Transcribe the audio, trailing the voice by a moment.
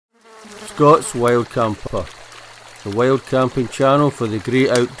Scott's Wild Camper, the wild camping channel for the great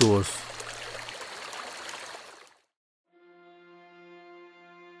outdoors.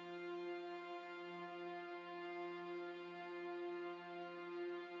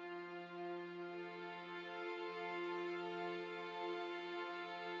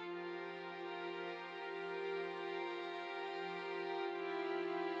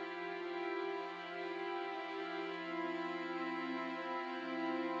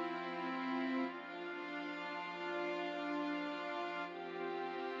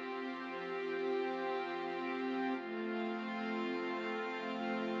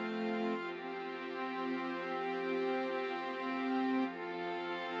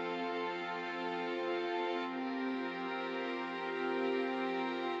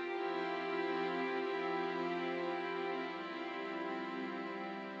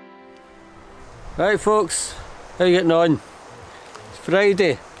 Right folks, how you getting on? It's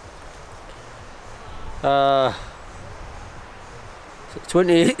Friday.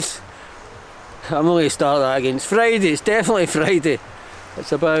 28th. I'm only going to start that again. It's Friday, it's definitely Friday.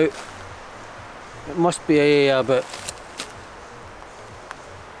 It's about, it must be about,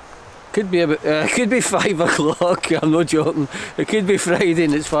 could be 5 o'clock, I'm not joking. It could be Friday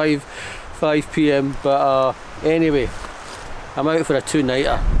and it's 5 PM, but anyway, I'm out for a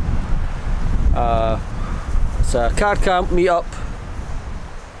two-nighter. It's a car camp meet-up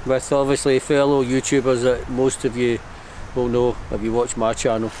with obviously fellow YouTubers that most of you will know if you watch my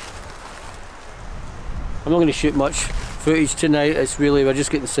channel. I'm not going to shoot much footage tonight. It's really, we're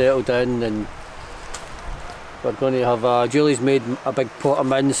just getting settled in, and we're going to have Julie's made a big pot of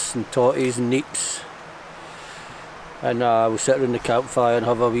mince and totties and neeps, and we'll sit around the campfire and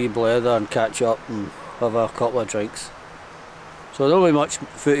have a wee blether and catch up and have a couple of drinks. So there won't be much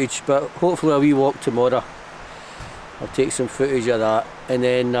footage, but hopefully a wee walk tomorrow. I'll take some footage of that, and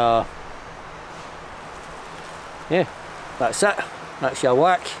then yeah, that's it. That's your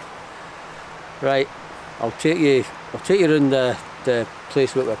whack. Right, I'll take you around the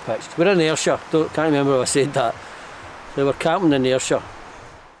place where we're pitched. We're in Ayrshire. Can't remember if I said that. So we're camping in Ayrshire.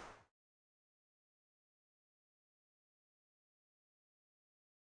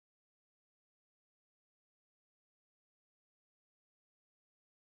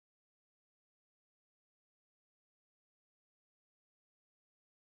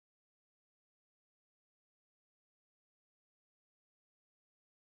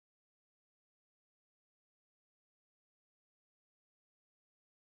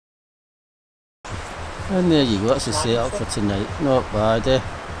 And there you go, that's the setup for tonight. Not bad, eh?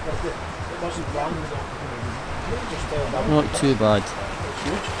 Not too bad.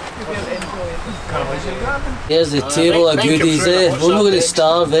 Here's the table of goodies, eh? We're not going to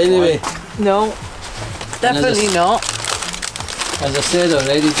starve anyway. No, definitely not. As I said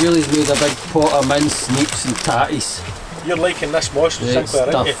already, Julie's made a big pot of mince, neeps and tatties. You're liking this mosh from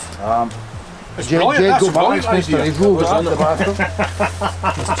Sinclair, aren't you? It's Jed, that's go back, Mr. Evil was in the bathroom.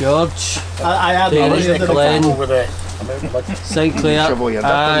 There's George, I had Ged and Glenn, over there. Sinclair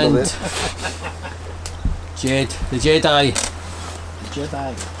and Jed, the Jedi.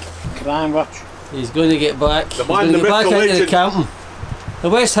 Jedi. Crime watch. He's going to get back. The He's man, going to the get back myth, the into the camping. The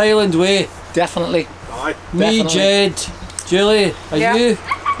West Highland way. Definitely. Aye. Me, Jed, Julie, are you?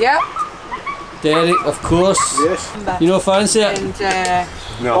 Yep. Derek, of course. Yes. You know, fancy it? And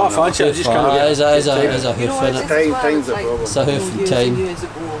No, I fancy it. Just kind of. It's a hoof in it. Time's a problem. It's a hoof in time.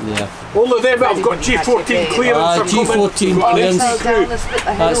 Yeah. All of them, I've got G14 clearance. G14 clearance.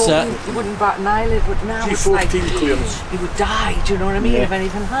 That's it. You wouldn't bat an eyelid, but now it's G14 like clearance. you would die, do you know what I mean, if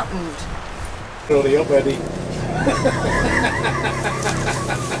anything happened? Hurry up, Eddie.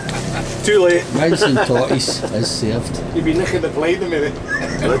 Too late. Mince and totties is served. You'd be nicking the blade a minute.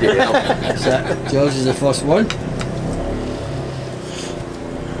 That's it. George is the first one.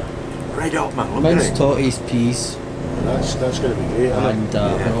 Right up, man. Mince, totties, peas. That's going to be great. And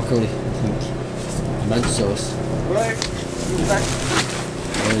broccoli, I think. Mint sauce. Right.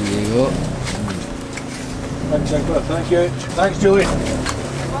 There you go. Thanks, Sinclair. Thank you. Thanks, Julie.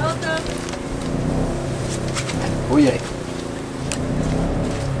 Welcome. Oh yeah.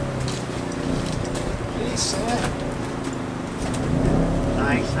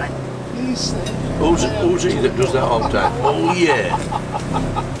 Nice, Who's it that does that all the time? Oh yeah.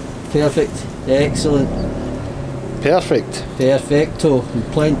 Perfect. Excellent. Perfect. Perfecto. And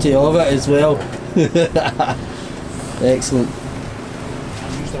plenty of it as well. Excellent. I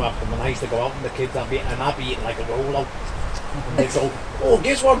used to have them when I used to go out and the kids I'd be eating like a roll out. And they'd go, oh,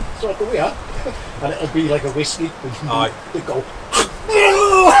 guess one? So I go, yeah. And it'll be like a whiskey. Aye. They'd go,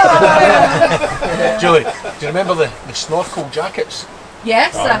 Julie, do you remember the snorkel jackets?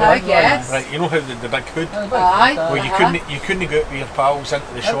 Yes, I have, yes. Right, you know how the big hood? Aye. Well, you couldn't go out with your pals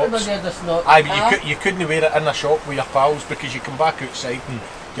into the shops. Everybody had this knot. Aye, but you couldn't wear it in a shop with your pals because you come back outside and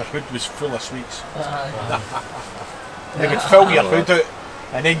your hood was full of sweets. They would fill your hood out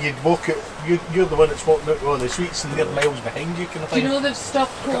and then you'd walk out, you're the one that's walking out with all the sweets and they're miles behind you kind of Do thing. you know they've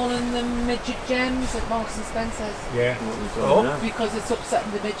stopped calling them midget gems at Marks and Spencer's? Yeah. Oh. Because it's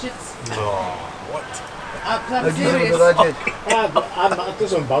upsetting the midgets. Oh, what? I'm serious. That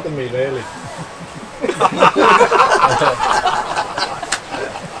doesn't bother me really.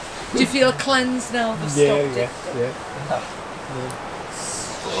 Do you feel cleansed now they've stopped it?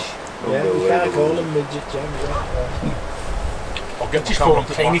 Yeah, we can't call them midget gems. I'll get just call them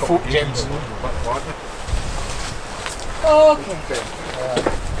tiny folk gems. Okay.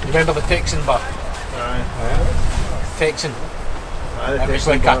 You remember the Texan bar? Texan. It was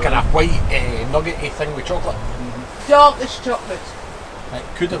like a kind of white nuggety thing with chocolate. Darkish chocolate. It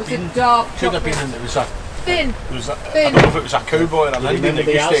could have It was been. a dark Could have chocolate. been, and it was a. Thin. It was a, I Thin. don't know if it was a cowboy or an You Indian remember that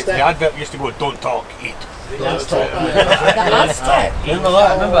the used to. Aztec? The advert used to go, "Don't talk, eat." The Aztec. Remember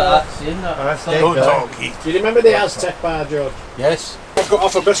that? I remember that, seeing that. Don't talk, eat. Do you remember the Aztec bar, George? Yes. I've got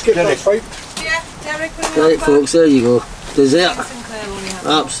half a biscuit, that's fine. Yeah, Derek, Right folks, there you go. Dessert. Sinclair only has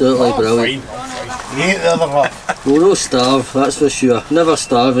Absolutely brilliant. Fine. You ain't the other half. We'll no starve, that's for sure. Never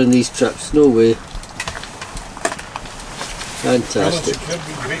starve in these trips, no way. Fantastic.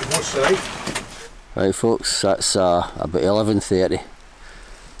 Right folks, that's about 11:30.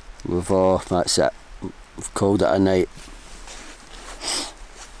 That's it. We've called it a night.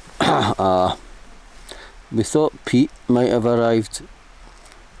 We thought Pete might have arrived,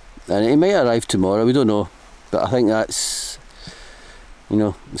 and he might arrive tomorrow, we don't know. But I think that's, you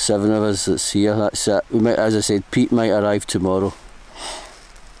know, the 7 of us that's here, that's it. We might, as I said, Pete might arrive tomorrow.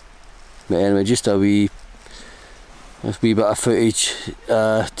 But anyway, just a wee bit of footage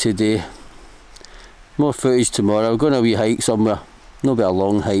today. More footage tomorrow. We're going on a wee hike somewhere. Not be a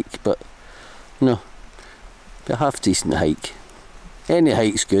long hike, but you know, be a half decent hike. Any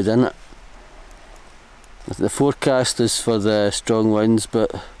hike's good, isn't it? The forecast is for the strong winds,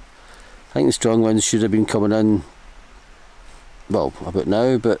 but I think the strong winds should have been coming in, well, about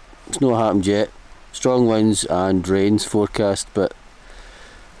now, but it's not happened yet. Strong winds and rains forecast, but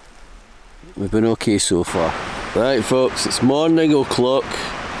we've been okay so far. Right folks, it's morning o'clock.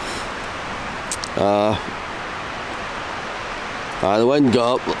 The wind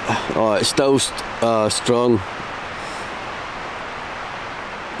got up. Oh, it's still strong.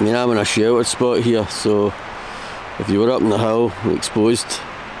 I mean, I'm in a sheltered spot here, so if you were up on the hill, exposed,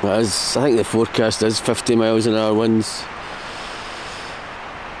 I think the forecast is 50 miles an hour winds.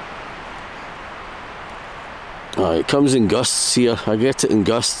 It comes in gusts here. I get it in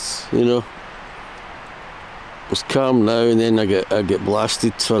gusts, you know. It's calm now, and then I get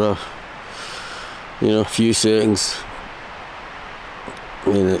blasted for a few seconds.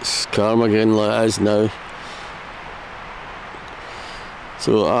 And it's calm again like it is now.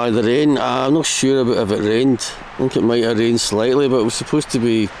 So the rain, I'm not sure about if it rained. I think it might have rained slightly, but it was supposed to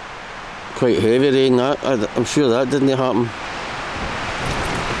be quite heavy rain. I'm sure that didn't happen.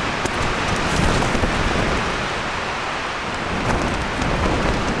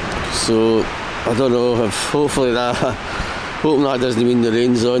 So I don't know if hopefully hoping that doesn't mean the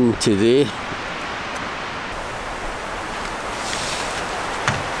rain's on today.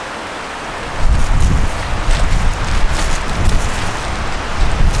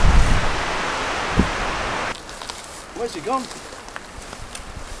 Where's he gone?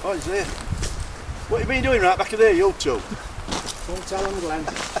 Oh, he's there. What have you been doing right back there, you two? Don't tell him, Glenn.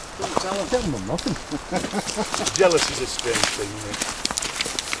 Don't tell him. Tell them nothing. Jealousy is a strange thing, isn't it?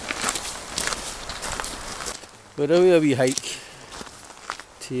 We're out a wee hike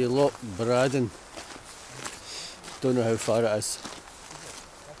to Loch Braden. Don't know how far it is.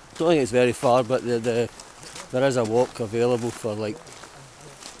 Don't think it's very far, but there is a walk available for like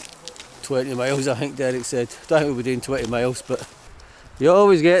 20 miles, I think Derek said. Don't think we'll be doing 20 miles, but you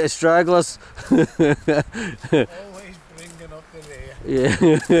always get the stragglers. Always bringing up the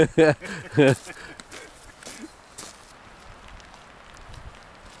rear. Yeah.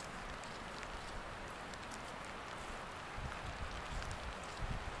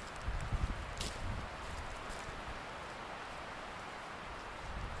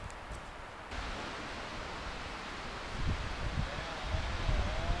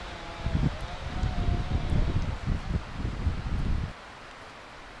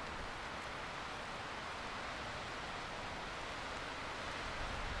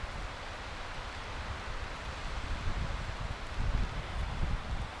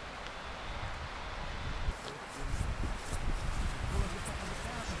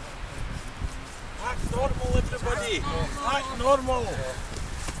 Act normal, everybody. Act normal.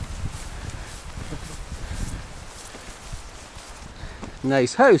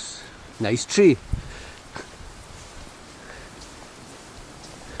 Nice house, nice tree.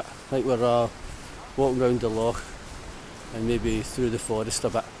 I think we're walking around the loch and maybe through the forest a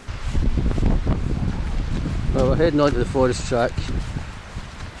bit. Well, we're heading onto the forest track.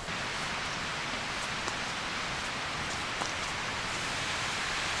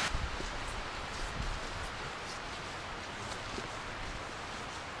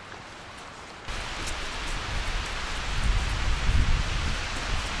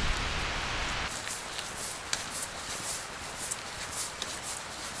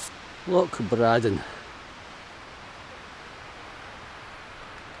 Loch Braden.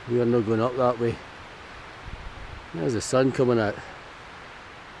 We are not going up that way. There's the sun coming out.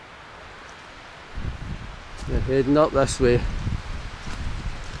 We're heading up this way.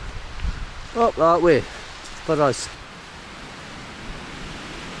 Up that way for us.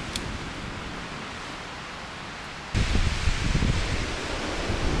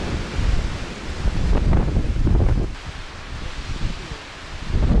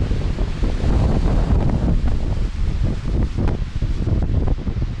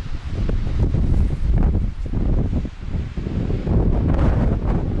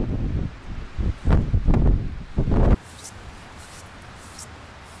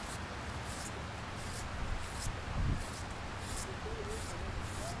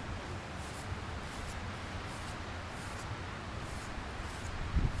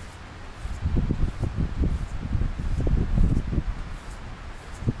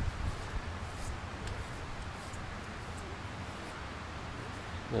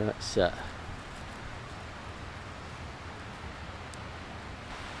 That's it. I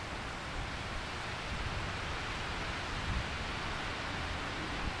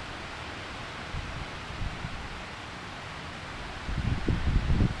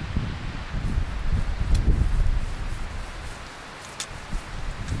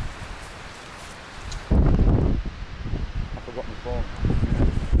forgot my phone.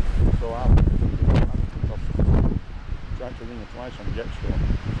 So I tried to ring her twice on Jet Store.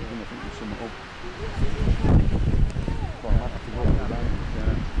 I think there's something up. Well, I might have to go down.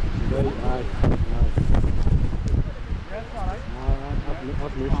 Yeah. Very high. Yeah, it's alright. I've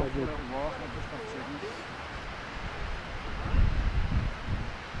no signal.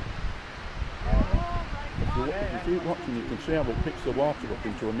 If you keep watching, you can see how it picks the water up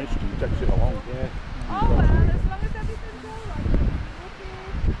into a mist and takes it along. Yeah. Oh well, as long as everything's alright.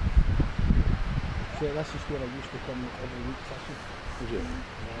 So this is where I used to come every week fishing. Is it?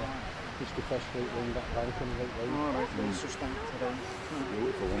 Yeah. Used to fish right round that bank and right round. Alright, it's just down today.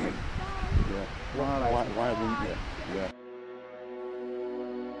 Beautiful, isn't it? Yeah. Why wouldn't you? Yeah.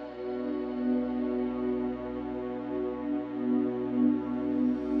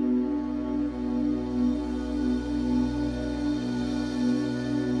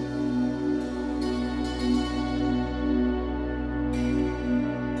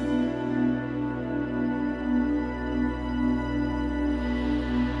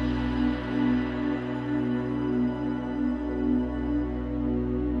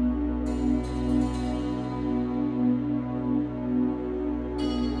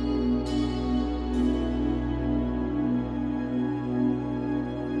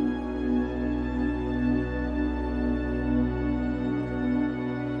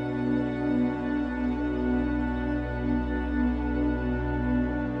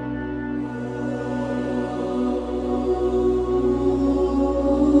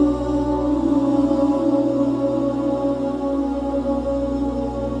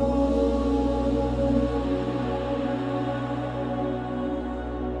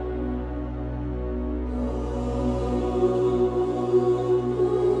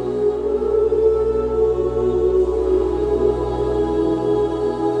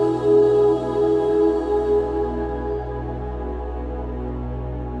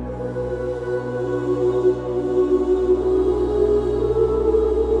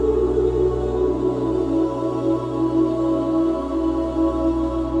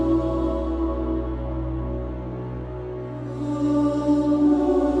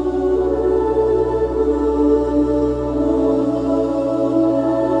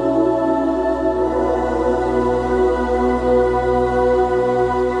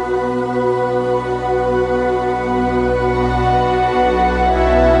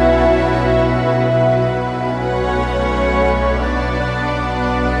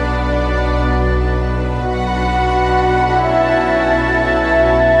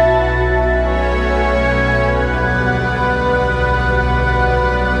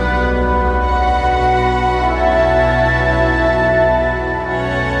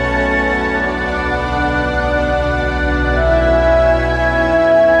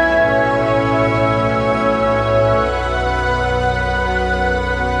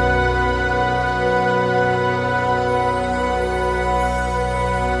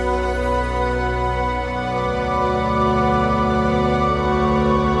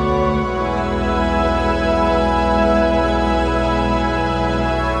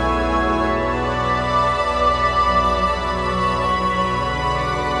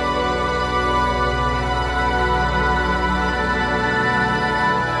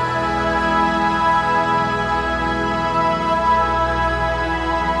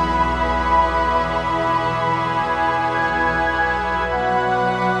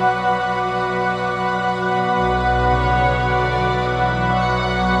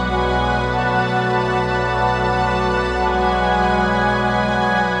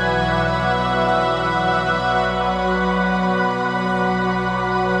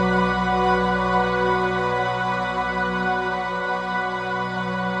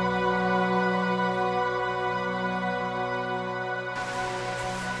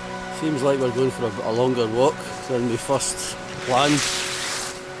 Seems like we're going for a longer walk than we first planned.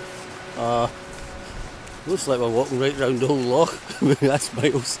 Looks like we're walking right round the whole loch. That's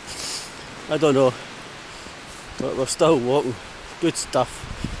miles. I don't know, but we're still walking. Good stuff.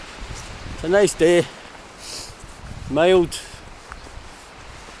 It's a nice day. Mild,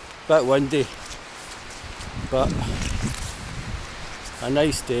 bit windy, but a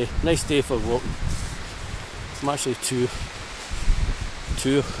nice day. Nice day for walking. I'm actually too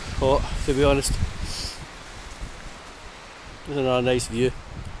hot, to be honest. There's another nice view.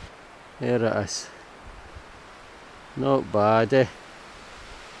 There it is. Not bad, eh?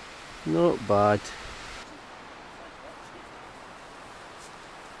 Not bad.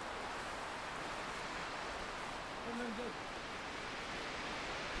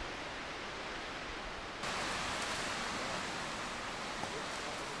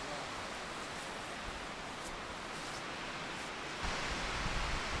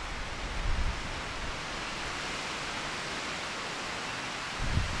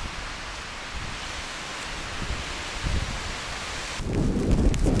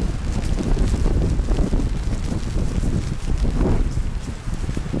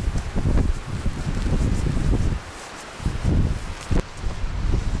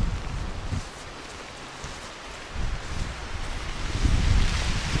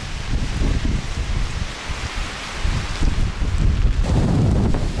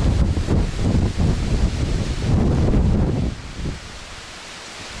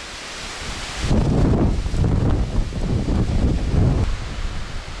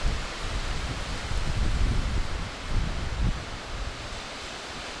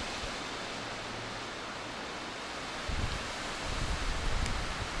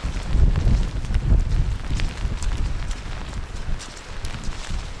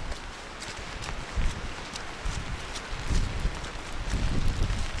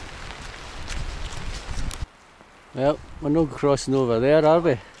 Well, we're not crossing over there, are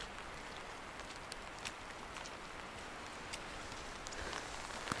we?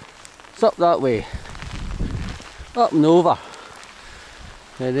 It's up that way. Up and over.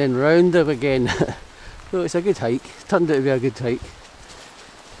 And then round up again. So it's a good hike. It turned out to be a good hike.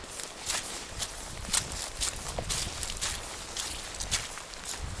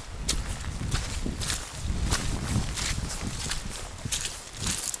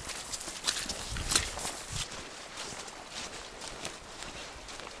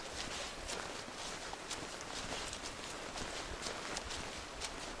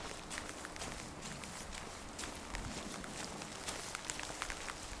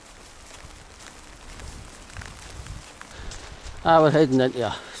 We're heading into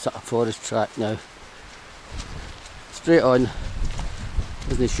a sort of forest track now. Straight on.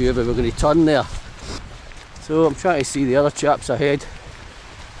 Wasn't sure but we're going to turn there. So I'm trying to see the other chaps ahead.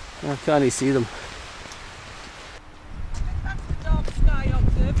 I can't see them. That's the Dark Sky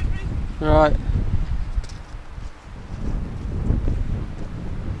Observatory. Right.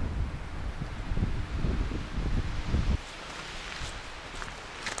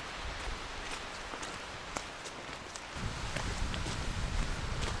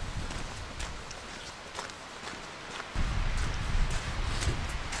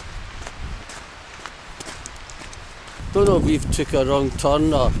 Don't know if we've took a wrong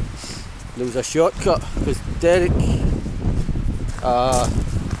turn or there was a shortcut, because Derek,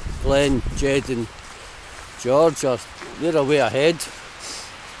 Glenn, Ged and George they're away ahead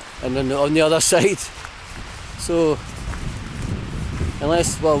and then on the other side. So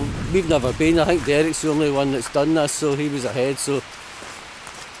unless, well, we've never been, I think Derek's the only one that's done this, so he was ahead, so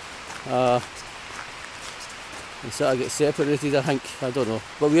we sort of get separated, I think, I don't know.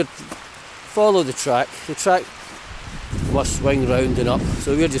 But we'll follow the track. The track must swing round and up,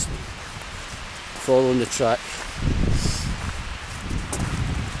 so we're just following the track.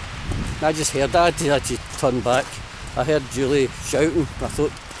 I just heard that, I had to turn back. I heard Julie shouting. I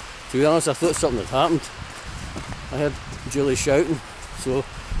thought, to be honest, I thought something had happened. I heard Julie shouting, so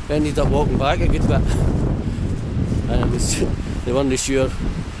I ended up walking back a good bit. And it was, they weren't sure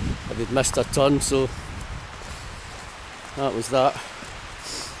if they'd missed a turn, so that was that.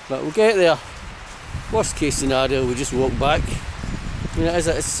 But we'll get there. Worst case scenario, we just walk back. I mean,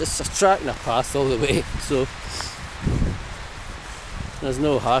 it's a track and a path all the way, so there's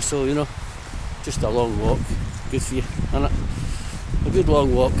no hassle, you know. Just a long walk, good for you, isn't it? A good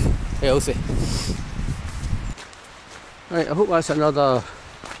long walk, healthy. Right, I hope that's another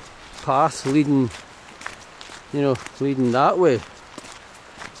path leading, you know, leading that way.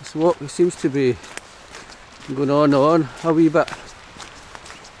 This walk seems to be going on a wee bit.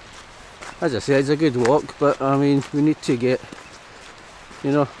 As I said, it's a good walk, but I mean, we need to get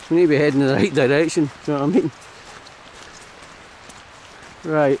You know, we need to be heading in the right direction, do you know what I mean?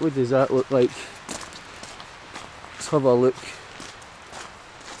 Right, what does that look like? Let's have a look.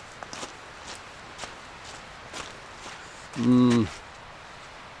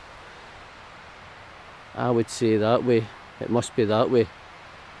 I would say that way. It must be that way.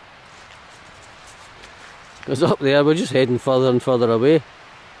 Because up there we're just heading further and further away.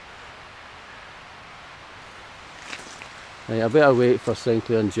 Right, I better wait for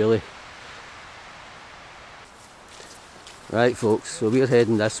Sinclair and Julie. Right folks, so we're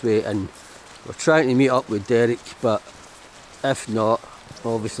heading this way and we're trying to meet up with Derek, but if not,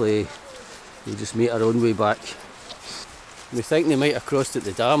 obviously we'll just meet our own way back. We think they might have crossed at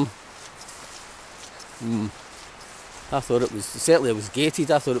the dam. I thought it was, certainly it was gated,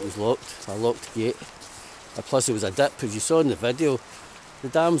 I thought it was locked, a locked gate. Plus it was a dip, as you saw in the video. The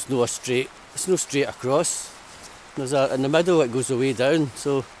dam's no straight, it's no straight across. There's a, in the middle it goes away down,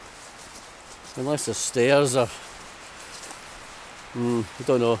 so unless there's stairs or I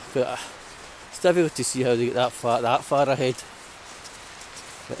don't know, but it's difficult to see how they get that far ahead.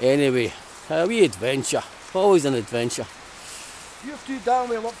 But anyway, a wee adventure, always an adventure. You're too damn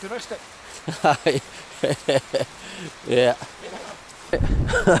well optimistic. Yeah.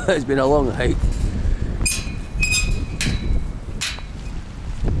 It's been a long hike.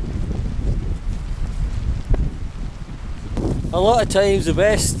 A lot of times the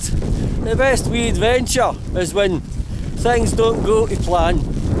best wee adventure is when things don't go to plan.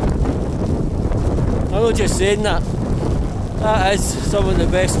 I'm not just saying that. That is some of the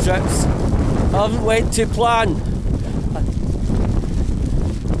best trips. I haven't went to plan.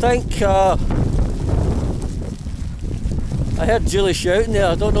 I think I heard Julie shouting there.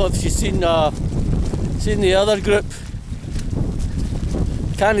 I don't know if she's seen the other group.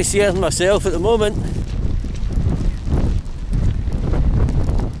 Can't see it myself at the moment.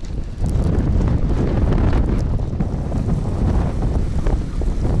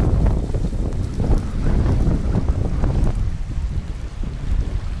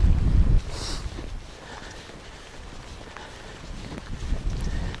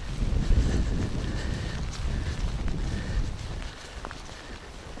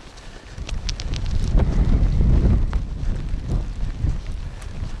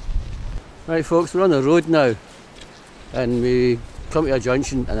 Right folks, we're on the road now and we come to a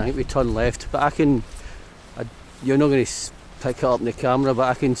junction and I think we turn left, but you're not going to pick it up in the camera, but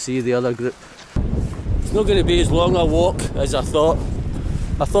I can see the other group. It's not going to be as long a walk as I thought.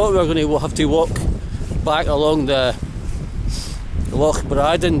 I thought we were going to have to walk back along the Loch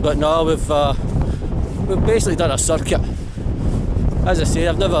Braden, but no, we've basically done a circuit. As I say,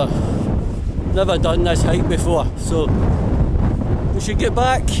 I've never done this hike before, so we should get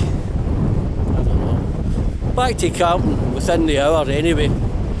back to camping within the hour anyway.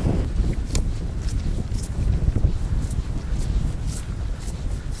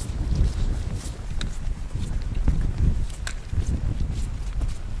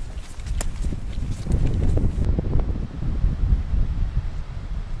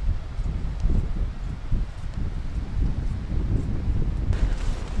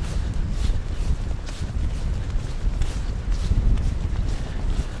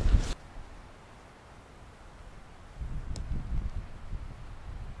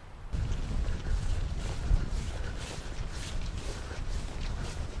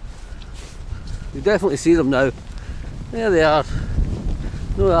 You definitely see them now. There they are.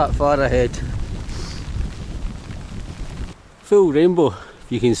 Not that far ahead. Full rainbow, if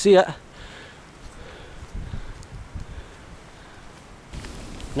you can see it.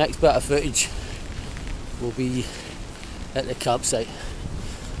 Next bit of footage will be at the campsite.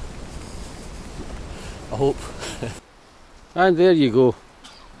 I hope. And there you go.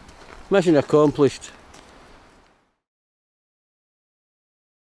 Mission accomplished.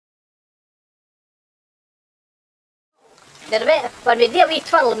 They're a bit, when we do a wee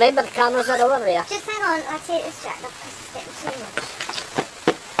twirl, remember the cameras are over there. Just hang on, I'll take this jacket off because it's getting too much.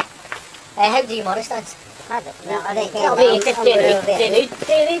 How do you morris dance? I don't know. I think It'll be oh,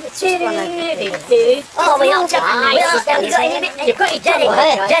 we have to. You've got your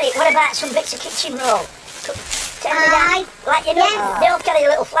Derek, what about some bits of kitchen roll? Tell me that. Like you know, they'll carry a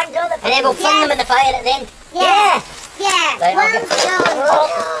little flag, don't they? And then we'll fling them in the fire at the end. Yeah. Right,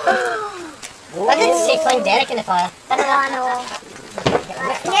 I didn't say fling Derek in the fire. I know.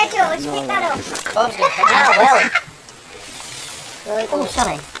 Yeah, George, pick that up. Ah, well. Oh,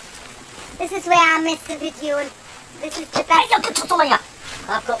 sorry. This is where I missed the video and this is the best. I've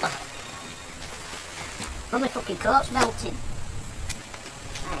got one. Oh, my fucking coat's melting.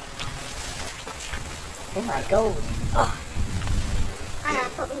 Oh my god. Oh.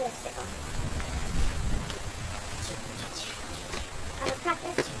 put my lipstick on. Have a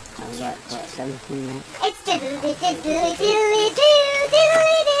practice. It's diddly diddly diddly doo,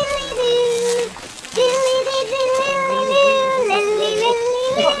 diddly diddly doo, diddly diddly diddly doo,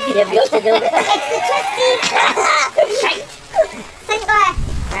 You've got to do it. Sinclair.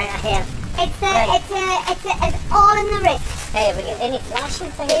 Right here. It's all in the wrist. Hey, have we got any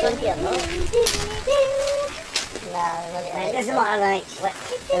flashing things on here? No? No, it doesn't matter, right?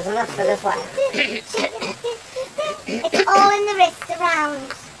 There's enough for the flash. It's all in the wrist around.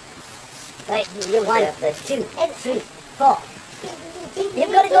 Right, you want it. There's 2, 3, 4.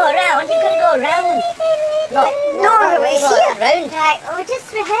 You've got to go around, No, we're here. Round. Right, we're just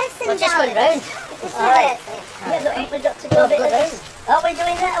rehearsing. We're just going round. Alright. We've got to go a bit around. Are we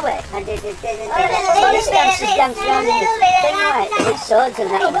doing that way? Dance around in this thing, right? With swords and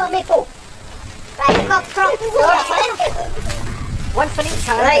that. You've got me pull. Right, we've got props. One for each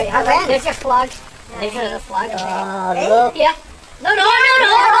hand. Right, there's your flag. There's your flag. Oh, look. Yeah. No. What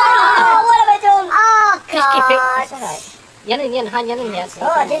have I done? Oh, Just keep it. God. That's alright. You're in your hand. Oh,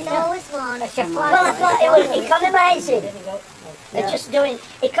 I didn't know it was one. That's your flag. Well, I thought it was economising. They're just doing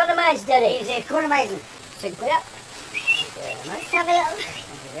economise, Derek. It's economising. Sinclair. Let's have a little.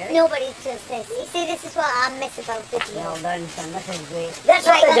 Nobody does this. You see, this is what I miss about video. Well done, son. This is great. That's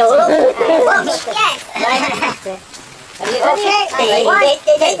right, the door. Yes. Are you okay?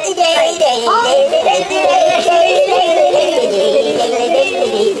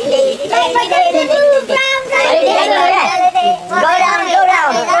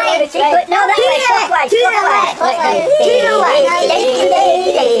 Go down. No, that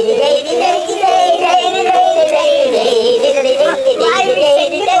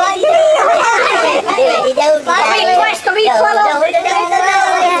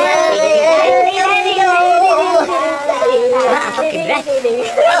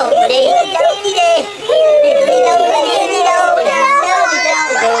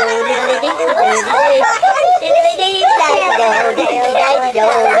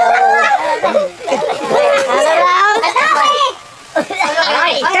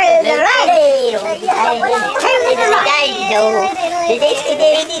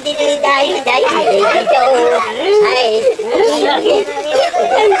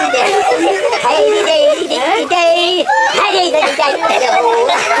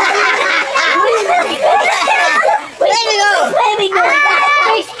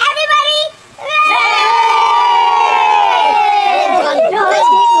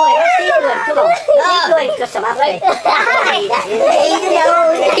way.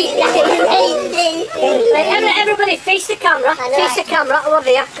 Everybody face the camera. Face the camera over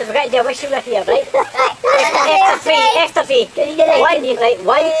there, because we're going to do a wish you were here, right? After three. 1,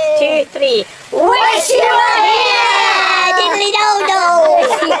 2, 3. Wish you were here! Diddly do do!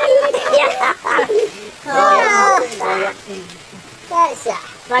 That's it.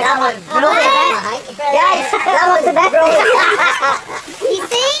 That was the best. You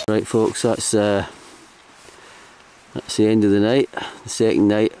see? Right folks, that's the end of the night, the second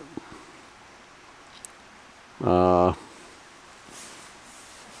night.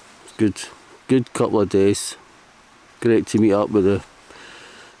 Good couple of days. Great to meet up with the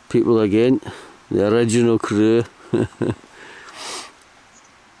people again, the original crew.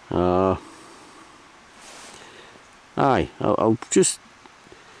 I'll just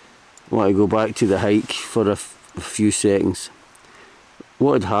want to go back to the hike for a few seconds.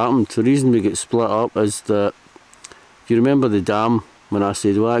 What had happened, the reason we get split up is that, if you remember the dam, when I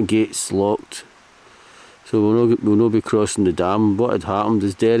said, well, that gate's locked, so we'll not be crossing the dam. What had happened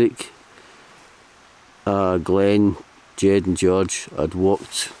is Derek, Glenn, Ged and George had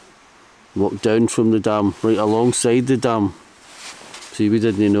walked down from the dam, right alongside the dam. See, we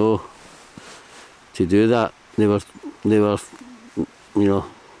didn't know to do that. They were, you know,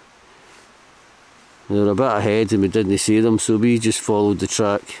 they were a bit ahead and we didn't see them, so we just followed the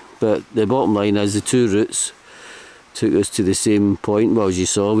track. But the bottom line is the two routes took us to the same point. Well, as you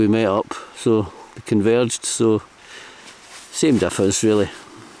saw, we met up, so we converged, so same difference really.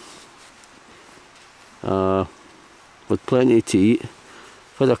 With plenty to eat.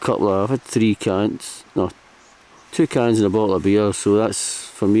 I've had 3 cans, no, 2 cans and a bottle of beer, so that's,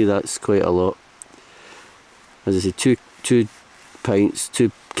 for me, that's quite a lot. As I say, two pints,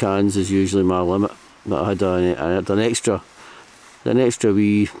 2 cans is usually my limit, but I had an extra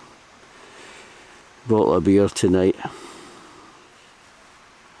wee bottle of beer tonight.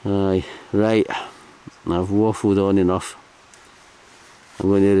 Aye, right, I've waffled on enough. I'm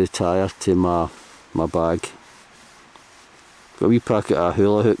going to retire to my bag. Got a wee packet of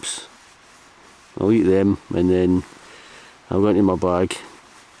hula hoops. I'll eat them and then I'll go into my bag,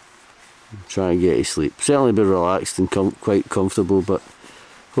 try and get to sleep. Certainly be relaxed and quite comfortable, but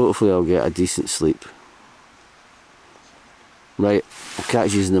hopefully I'll get a decent sleep. Right, I'll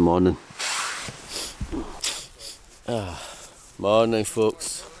catch you in the morning. Morning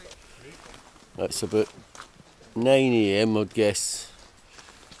folks. It's about 9 AM I'd guess.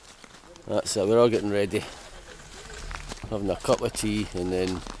 That's it, we're all getting ready. Having a cup of tea and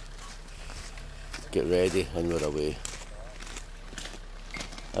then get ready and we're away.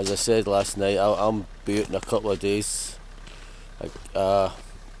 As I said last night, I'll be out in a couple of days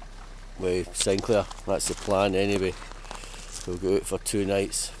with Sinclair. That's the plan anyway. We'll go out for 2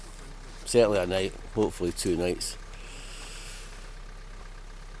 nights. Certainly a night, hopefully 2 nights.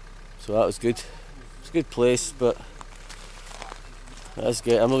 So that was good. It's a good place, but I'm not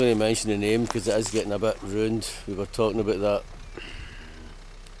going to mention the name because it is getting a bit ruined. We were talking about that.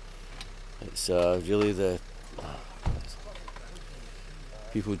 It's really the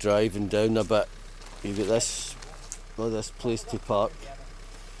people driving down a bit. You've got this place to park,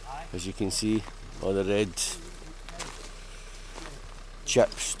 as you can see, on the red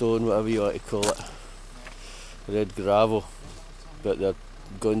chip stone, whatever you want to call it, red gravel. But they're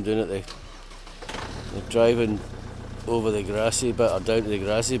going down it. They're driving over the grassy bit or down to the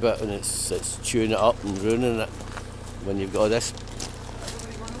grassy bit, and it's chewing it up and ruining it. When you've got all this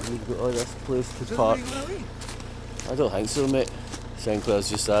place to park. I don't think so, mate. Sinclair's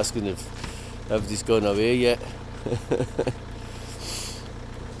just asking if everybody's gone away yet.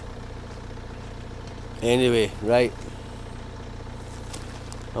 Anyway, right.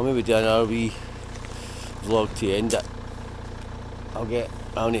 I'll maybe do another wee vlog to end it.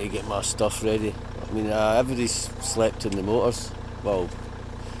 I'll need to get my stuff ready. I mean, everybody's slept in the motors. Well,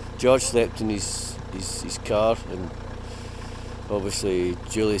 George slept in his car, and obviously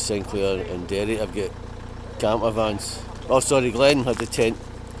Julie, Sinclair and Derek have got camper vans. Oh sorry, Glenn had the tent.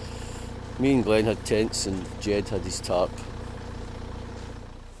 Me and Glenn had tents and Ged had his tarp.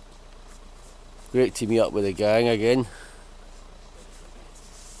 Great to meet up with the gang again.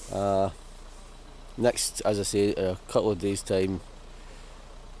 Next, as I say, a couple of days time,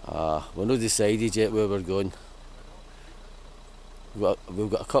 we're not decided yet where we're going. We've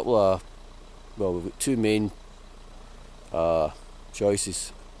got a couple of, well, we've got 2 main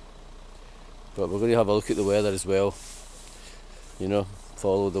choices, but we're going to have a look at the weather as well, you know,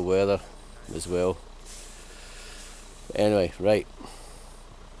 follow the weather as well. Anyway, right,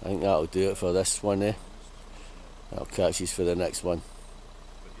 I think that'll do it for this one, eh? I'll catch you for the next one.